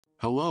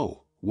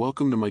Hello,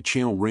 welcome to my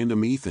channel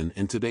Random Ethan,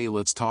 and today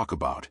let's talk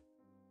about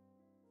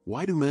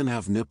why do men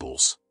have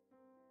nipples?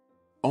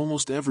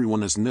 Almost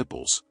everyone has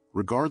nipples,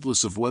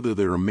 regardless of whether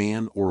they're a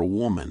man or a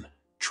woman,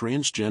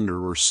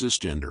 transgender or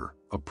cisgender,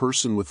 a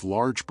person with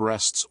large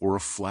breasts or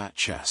a flat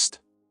chest.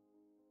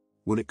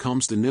 When it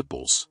comes to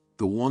nipples,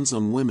 the ones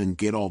on women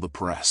get all the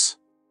press.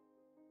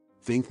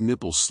 Think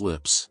nipple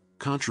slips,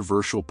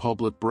 controversial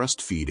public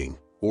breastfeeding,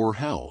 or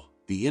hell,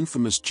 the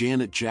infamous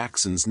Janet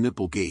Jackson's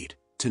Nipplegate,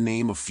 to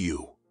name a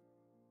few.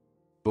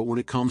 But when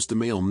it comes to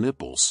male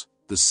nipples,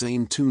 the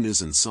same tune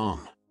isn't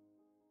sung.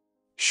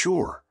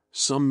 Sure,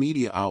 some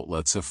media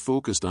outlets have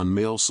focused on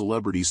male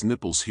celebrities'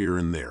 nipples here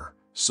and there,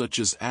 such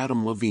as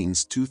Adam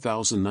Levine's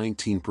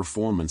 2019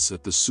 performance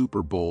at the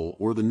Super Bowl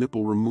or the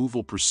nipple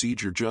removal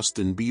procedure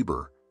Justin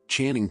Bieber,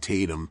 Channing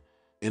Tatum,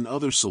 and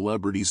other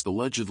celebrities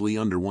allegedly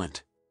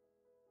underwent.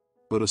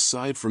 But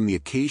aside from the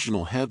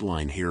occasional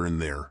headline here and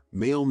there,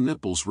 male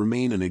nipples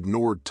remain an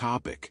ignored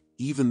topic,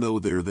 even though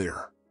they're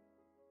there.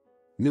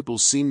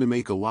 Nipples seem to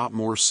make a lot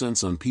more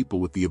sense on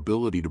people with the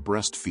ability to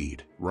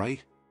breastfeed,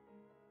 right?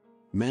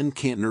 Men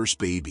can't nurse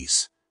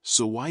babies,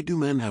 so why do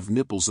men have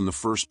nipples in the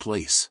first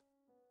place?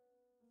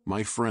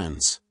 My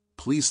friends,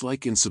 please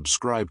like and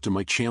subscribe to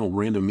my channel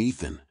Random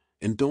Ethan,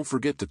 and don't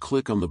forget to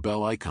click on the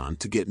bell icon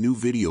to get new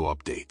video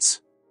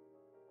updates.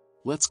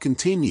 Let's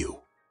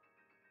continue.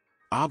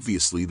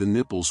 Obviously, the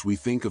nipples we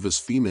think of as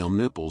female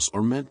nipples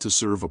are meant to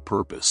serve a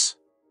purpose.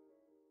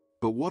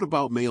 But what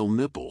about male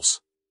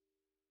nipples?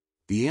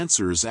 The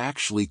answer is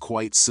actually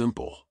quite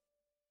simple.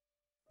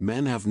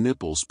 Men have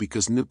nipples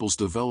because nipples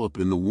develop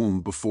in the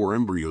womb before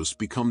embryos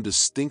become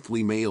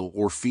distinctly male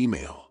or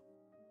female.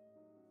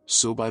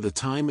 So by the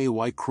time a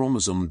Y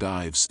chromosome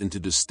dives in to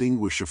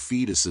distinguish a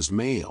fetus as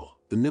male,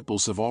 the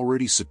nipples have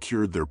already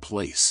secured their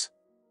place.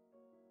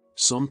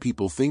 Some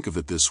people think of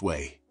it this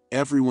way: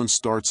 everyone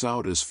starts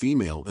out as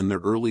female in their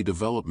early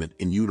development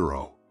in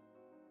utero.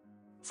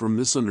 From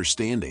this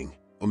understanding,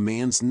 a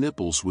man's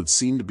nipples would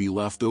seem to be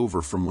left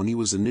over from when he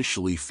was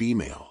initially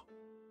female.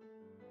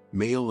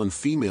 Male and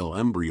female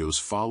embryos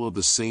follow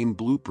the same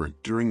blueprint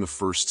during the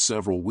first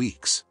several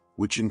weeks,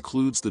 which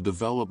includes the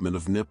development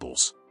of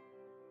nipples.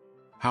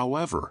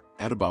 However,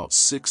 at about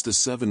 6 to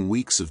 7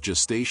 weeks of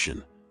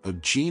gestation, a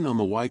gene on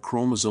the Y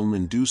chromosome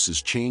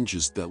induces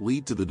changes that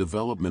lead to the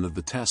development of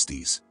the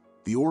testes,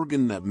 the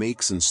organ that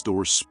makes and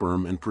stores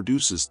sperm and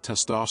produces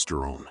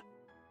testosterone.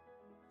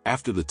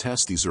 After the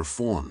testes are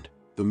formed,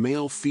 the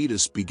male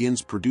fetus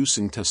begins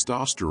producing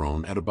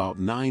testosterone at about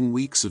 9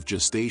 weeks of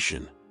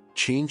gestation,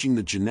 changing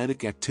the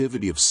genetic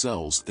activity of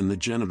cells in the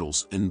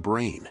genitals and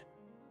brain.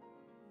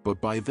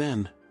 But by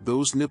then,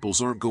 those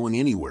nipples aren't going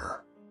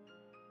anywhere.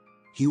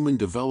 Human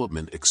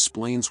development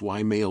explains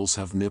why males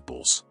have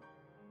nipples.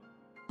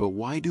 But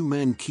why do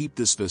men keep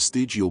this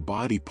vestigial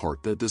body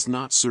part that does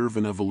not serve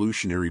an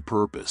evolutionary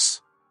purpose?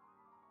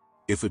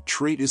 If a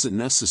trait isn't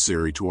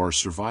necessary to our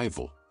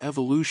survival,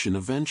 evolution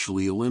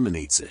eventually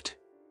eliminates it.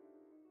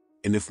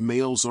 And if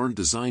males aren't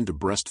designed to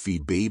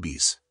breastfeed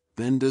babies,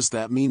 then does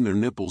that mean their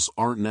nipples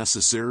aren't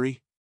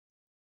necessary?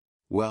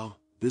 Well,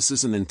 this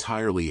isn't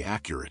entirely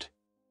accurate.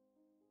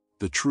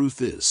 The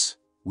truth is,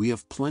 we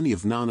have plenty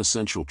of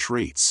non-essential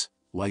traits,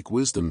 like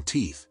wisdom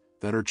teeth,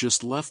 that are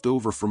just left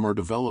over from our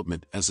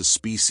development as a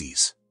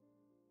species.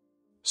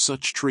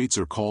 Such traits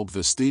are called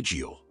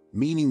vestigial,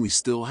 meaning we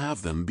still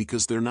have them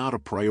because they're not a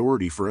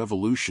priority for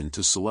evolution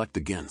to select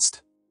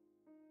against.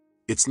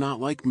 It's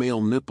not like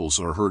male nipples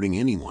are hurting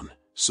anyone,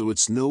 so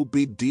it's no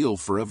big deal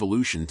for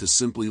evolution to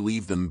simply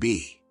leave them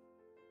be.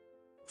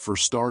 For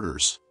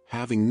starters,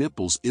 having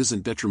nipples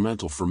isn't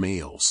detrimental for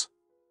males.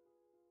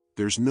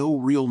 There's no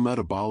real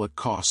metabolic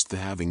cost to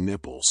having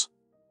nipples.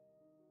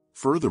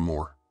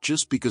 Furthermore,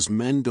 just because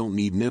men don't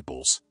need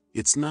nipples,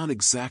 it's not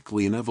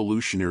exactly an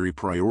evolutionary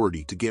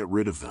priority to get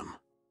rid of them.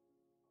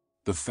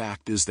 The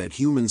fact is that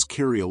humans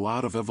carry a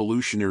lot of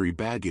evolutionary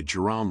baggage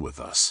around with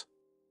us.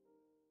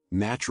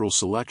 Natural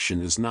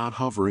selection is not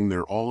hovering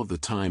there all of the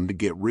time to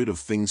get rid of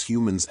things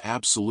humans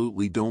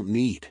absolutely don't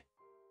need.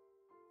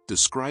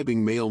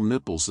 Describing male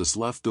nipples as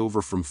left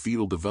over from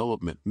fetal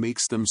development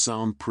makes them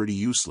sound pretty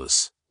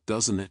useless,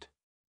 doesn't it?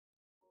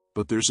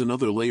 But there's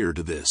another layer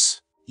to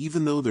this.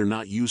 Even though they're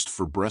not used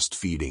for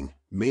breastfeeding,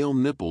 male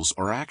nipples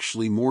are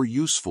actually more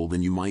useful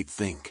than you might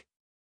think.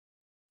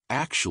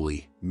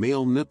 Actually,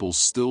 male nipples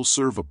still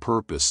serve a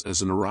purpose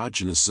as an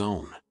erogenous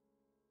zone.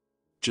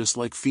 Just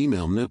like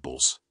female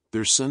nipples,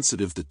 they're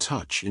sensitive to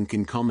touch and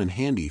can come in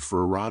handy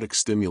for erotic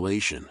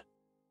stimulation.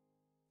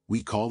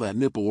 We call that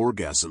nipple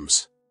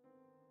orgasms.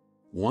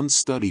 One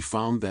study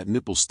found that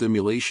nipple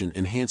stimulation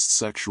enhanced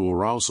sexual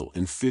arousal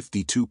in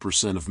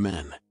 52% of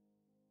men.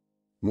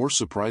 More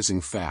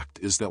surprising fact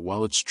is that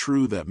while it's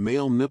true that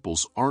male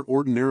nipples aren't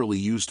ordinarily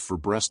used for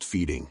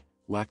breastfeeding,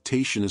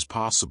 lactation is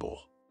possible.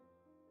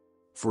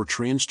 For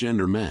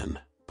transgender men,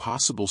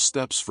 possible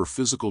steps for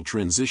physical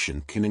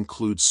transition can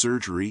include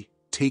surgery,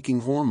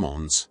 taking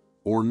hormones,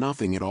 or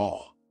nothing at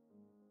all.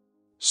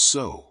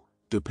 So,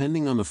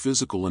 depending on the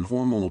physical and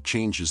hormonal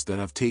changes that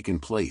have taken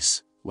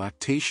place,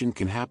 lactation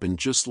can happen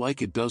just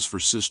like it does for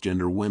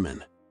cisgender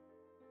women.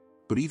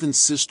 But even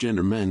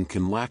cisgender men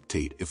can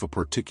lactate if a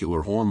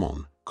particular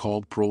hormone,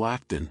 called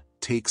prolactin,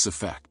 takes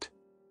effect.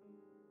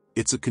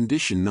 It's a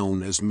condition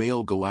known as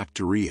male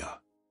galactorrhea.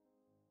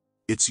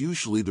 It's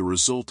usually the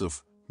result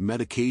of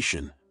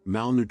medication,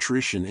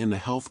 malnutrition, and a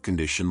health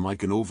condition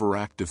like an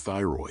overactive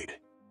thyroid.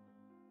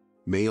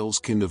 Males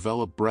can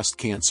develop breast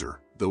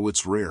cancer, though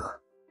it's rare.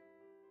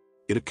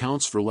 It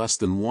accounts for less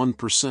than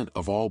 1%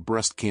 of all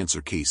breast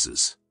cancer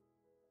cases.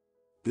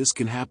 This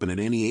can happen at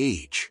any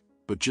age,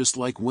 but just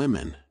like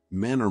women,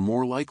 men are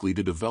more likely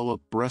to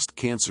develop breast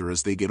cancer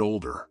as they get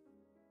older.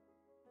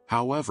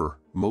 However,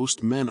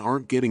 most men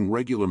aren't getting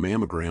regular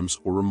mammograms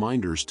or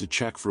reminders to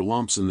check for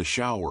lumps in the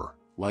shower,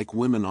 like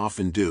women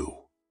often do.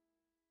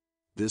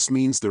 This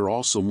means they're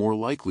also more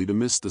likely to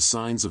miss the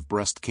signs of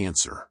breast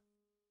cancer.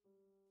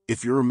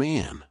 If you're a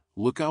man,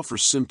 look out for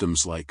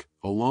symptoms like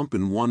a lump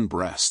in one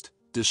breast,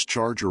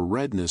 discharge or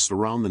redness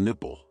around the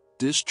nipple,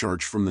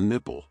 discharge from the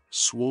nipple,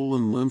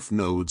 swollen lymph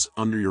nodes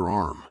under your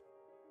arm.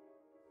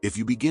 If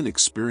you begin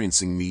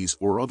experiencing these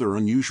or other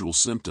unusual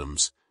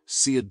symptoms,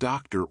 see a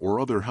doctor or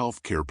other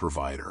healthcare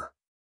provider.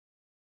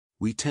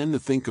 We tend to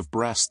think of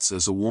breasts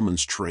as a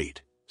woman's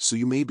trait, so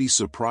you may be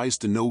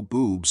surprised to know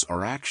boobs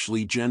are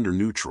actually gender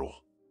neutral.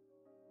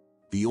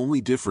 The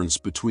only difference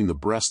between the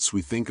breasts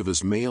we think of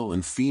as male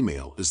and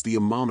female is the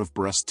amount of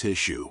breast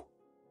tissue.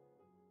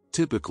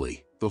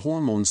 Typically, the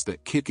hormones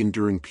that kick in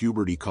during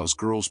puberty cause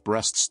girls'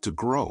 breasts to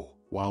grow,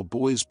 while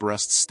boys'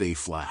 breasts stay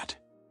flat.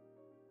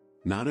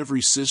 Not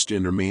every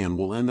cisgender man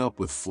will end up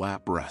with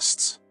flat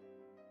breasts.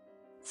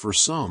 For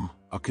some,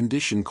 a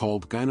condition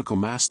called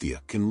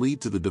gynecomastia can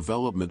lead to the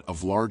development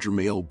of larger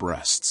male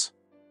breasts.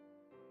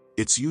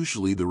 It's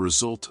usually the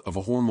result of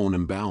a hormone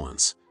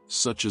imbalance,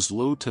 such as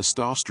low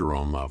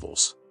testosterone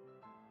levels.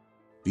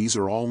 These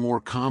are all more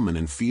common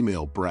in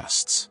female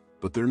breasts,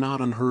 but they're not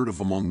unheard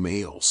of among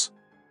males.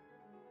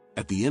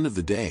 At the end of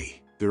the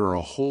day, there are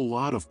a whole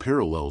lot of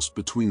parallels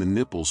between the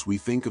nipples we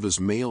think of as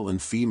male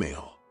and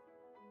female.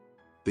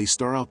 They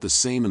start out the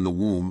same in the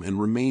womb and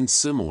remain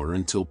similar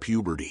until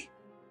puberty.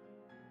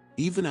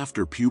 Even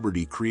after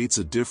puberty creates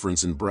a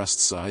difference in breast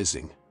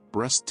sizing,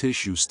 breast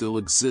tissue still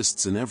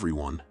exists in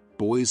everyone,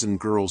 boys and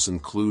girls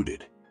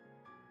included.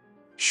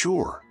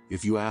 Sure,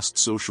 if you asked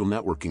social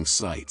networking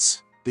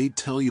sites, they'd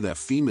tell you that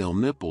female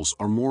nipples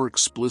are more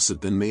explicit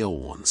than male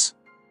ones.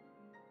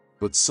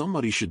 But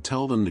somebody should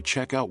tell them to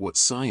check out what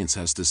science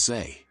has to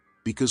say,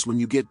 because when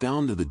you get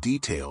down to the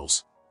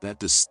details, that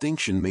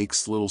distinction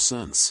makes little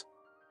sense.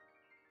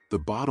 The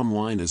bottom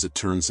line, as it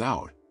turns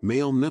out,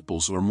 male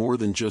nipples are more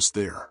than just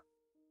there.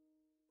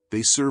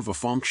 They serve a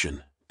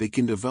function, they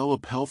can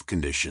develop health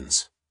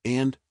conditions,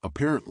 and,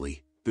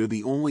 apparently, they're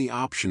the only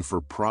option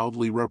for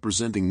proudly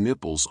representing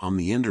nipples on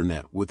the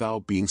internet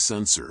without being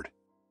censored.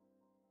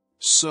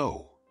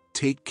 So,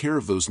 take care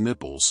of those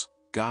nipples,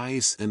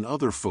 guys and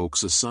other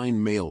folks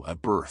assigned male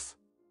at birth.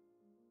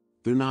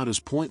 They're not as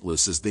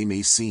pointless as they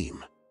may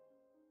seem.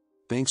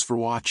 Thanks for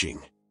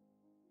watching.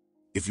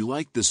 If you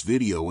liked this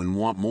video and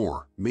want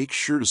more, make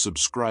sure to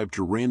subscribe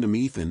to Random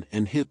Ethan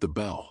and hit the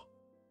bell.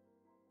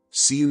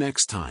 See you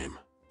next time,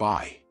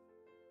 bye.